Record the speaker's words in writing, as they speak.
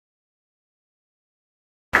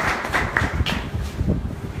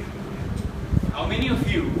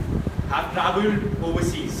traveled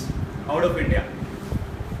overseas, out of India.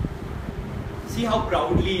 See how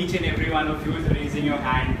proudly each and every one of you is raising your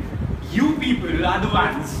hand. You people are the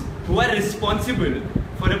ones who are responsible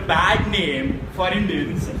for a bad name for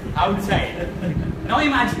Indians outside. Now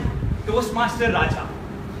imagine Toastmaster Raja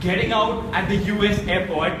getting out at the US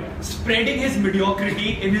airport, spreading his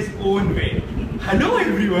mediocrity in his own way. Hello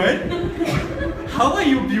everyone, how are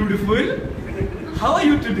you beautiful? How are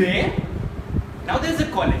you today? Now there's a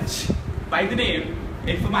college by the name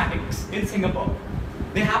Informatics in Singapore.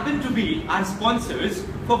 They happen to be our sponsors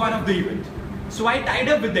for one of the events. So I tied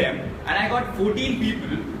up with them and I got 14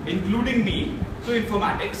 people, including me, to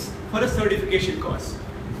Informatics for a certification course.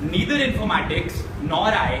 Neither Informatics nor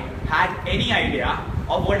I had any idea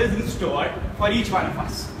of what is in store for each one of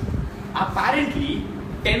us. Apparently,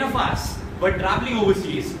 10 of us were traveling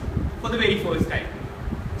overseas for the very first time.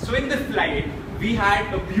 So in the flight, we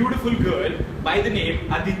had a beautiful girl by the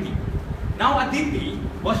name Aditi. Now Aditi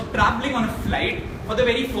was traveling on a flight for the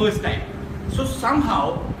very first time. So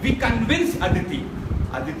somehow we convinced Aditi,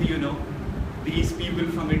 you know, these people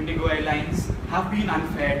from Indigo Airlines have been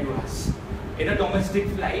unfair to us. In a domestic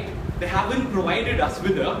flight, they haven't provided us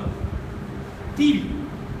with a TV.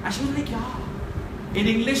 And she was like, yeah. In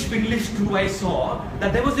English too, I saw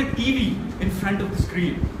that there was a TV in front of the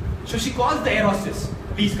screen. So she calls the air hostess,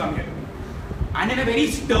 please come here. And in a very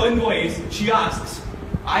stern voice, she asks,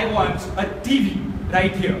 I want a TV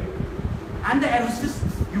right here. And the air hostess,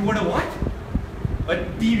 you want a what? A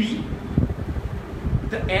TV?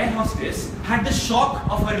 The air hostess had the shock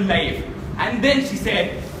of her life. And then she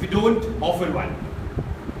said, we don't offer one.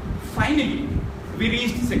 Finally, we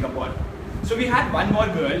reached Singapore. So we had one more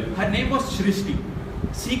girl, her name was Shrishti.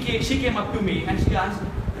 She came up to me and she asked,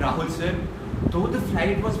 Rahul sir, though the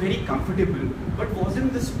flight was very comfortable, but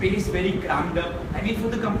wasn't the space very crammed up? I mean, for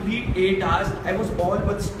the complete 8 hours, I was all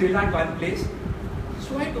but still at one place.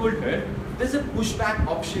 So I told her, there's a pushback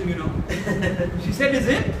option, you know. She said, is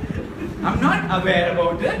it? I'm not aware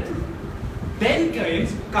about it. Then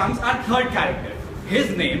comes our third character.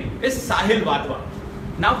 His name is Sahil Wadhwa.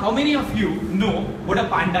 Now, how many of you know what a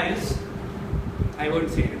panda is? I won't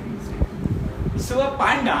say anything. So a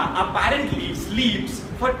panda apparently sleeps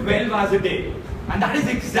for 12 hours a day. And that is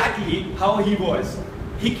exactly how he was.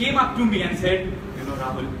 He came up to me and said, you know,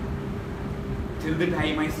 Rahul, till the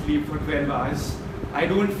time I sleep for 12 hours, I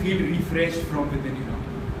don't feel refreshed from within, you know.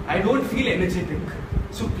 I don't feel energetic.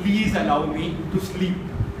 So please allow me to sleep.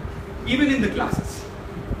 Even in the classes.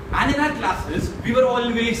 And in our classes, we were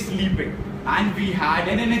always sleeping. And we had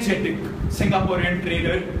an energetic Singaporean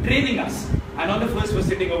trainer training us. And all of us were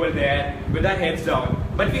sitting over there with our heads down.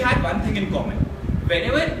 But we had one thing in common.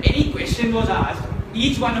 Whenever any question was asked,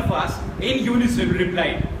 each one of us in unison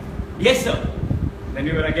replied, yes sir. Then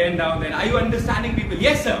we were again down there, are you understanding people?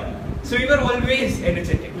 Yes sir. So we were always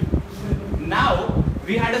energetic. Now,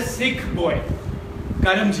 we had a sick boy,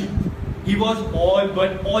 Karamji. He was all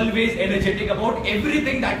but always energetic about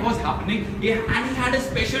everything that was happening, and he had a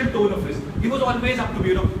special tone of his. He was always up to me,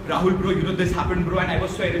 you know, Rahul bro, you know, this happened bro, and I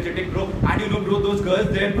was so energetic bro, and you know bro, those girls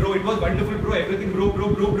there bro, it was wonderful bro, everything bro.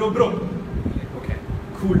 Okay,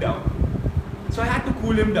 cool down. So I had to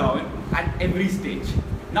cool him down at every stage.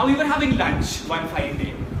 Now we were having lunch one fine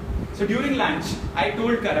day. So during lunch, I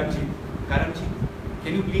told Karamji,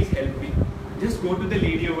 can you please help me? Just go to the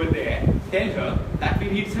lady over there, tell her that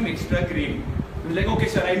we need some extra gravy. He was like, okay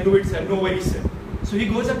sir, I'll do it sir, no worries sir. So he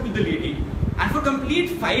goes up to the lady, and for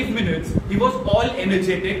complete 5 minutes, he was all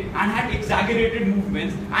energetic and had exaggerated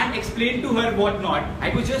movements and explained to her what not.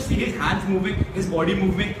 I could just see his hands moving, his body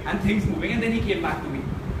moving and things moving, and then he came back to me.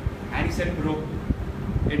 And he said, bro,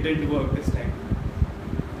 it didn't work this time.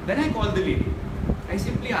 Then I called the lady. I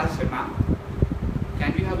simply asked her, ma'am,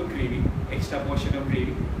 can we have a gravy, extra portion of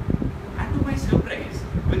gravy? And to my surprise,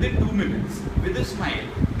 within 2 minutes, with a smile,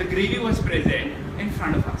 the gravy was present in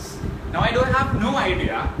front of us. Now I don't have no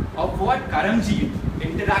idea of what Karamji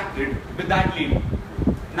interacted with that lady.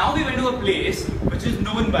 Now we went to a place which is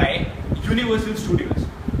known by Universal Studios.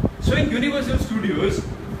 So in Universal Studios,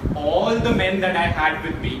 all the men that I had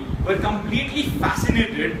with me were completely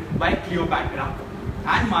fascinated by Cleopatra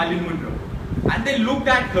and Marilyn Monroe. And they looked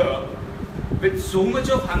at her with so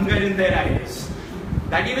much of hunger in their eyes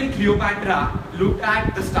that even Cleopatra looked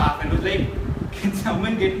at the staff and was like, can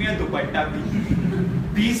someone get me a dupatta please?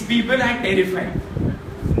 These people are terrified.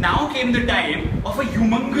 Now came the time of a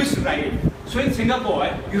humongous ride. So in Singapore,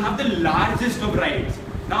 you have the largest of rides.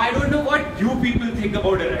 Now I don't know what you people think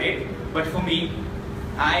about a ride, but for me,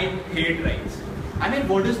 I hate rides. I mean,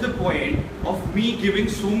 what is the point of me giving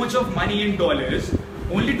so much of money in dollars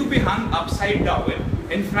only to be hung upside down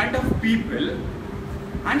in front of people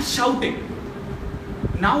and shouting?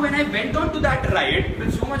 Now when I went on to that ride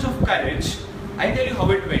with so much of courage, I'll tell you how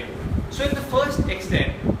it went. So in the first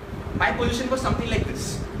extent, my position was something like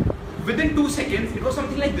this. Within 2 seconds, it was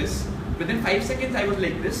something like this. Within 5 seconds, I was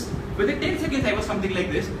like this. Within 10 seconds, I was something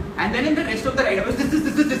like this. And then in the rest of the ride, I was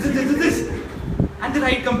this. And the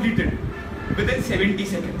ride completed within 70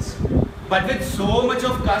 seconds. But with so much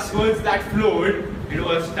of cuss words that flowed, it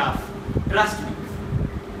was tough. Trust me.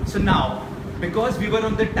 So now, because we were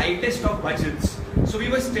on the tightest of budgets, so we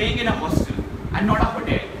were staying in a hostel and not a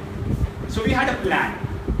hotel. So we had a plan.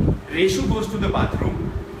 Reshu goes to the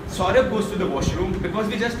bathroom, Saurabh goes to the washroom, because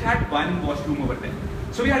we just had one washroom over there.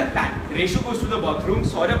 So we had a plan. Reshu goes to the bathroom,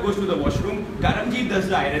 Saurabh goes to the washroom, Karamjeet does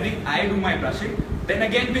the ironing, I do my brushing. Then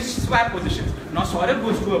again we swap positions. Now Saurabh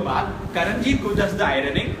goes to a bath, Karamjeet does the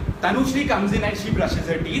ironing, Tanushri comes in and she brushes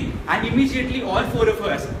her teeth, and immediately all four of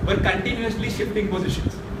us were continuously shifting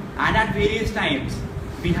positions. And at various times,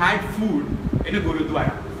 we had food in a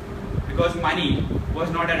Gurudwara because money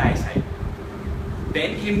was not at eyesight.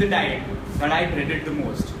 Then came the time that I dreaded the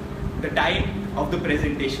most, the time of the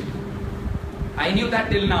presentation. I knew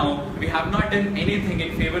that till now, we have not done anything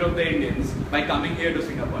in favor of the Indians by coming here to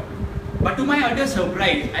Singapore. But to my utter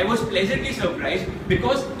surprise, I was pleasantly surprised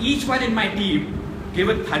because each one in my team gave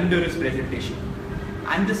a thunderous presentation.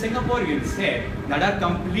 And the Singaporeans said that our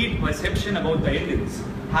complete perception about the Indians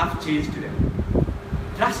have changed them.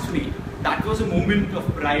 Trust me, that was a moment of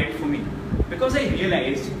pride for me because I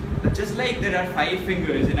realized that just like there are 5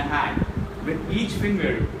 fingers in a hand, with each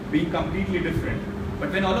finger being completely different,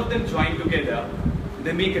 but when all of them join together,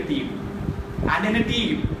 they make a team. And in a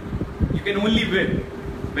team, you can only win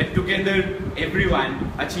when together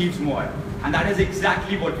everyone achieves more. And that is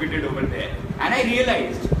exactly what we did over there. And I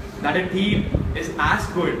realized that a team is as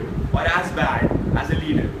good or as bad as a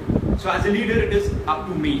leader. So as a leader, it is up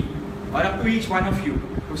to me or up to each one of you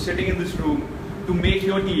who's sitting in this room to make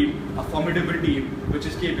your team a formidable team which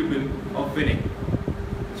is capable of winning.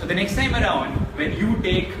 So the next time around, when you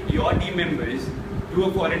take your team members to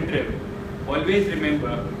a foreign trip, always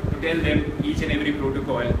remember to tell them each and every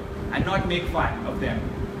protocol and not make fun of them,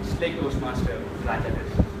 just like Toastmaster Raja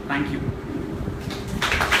does. Thank you.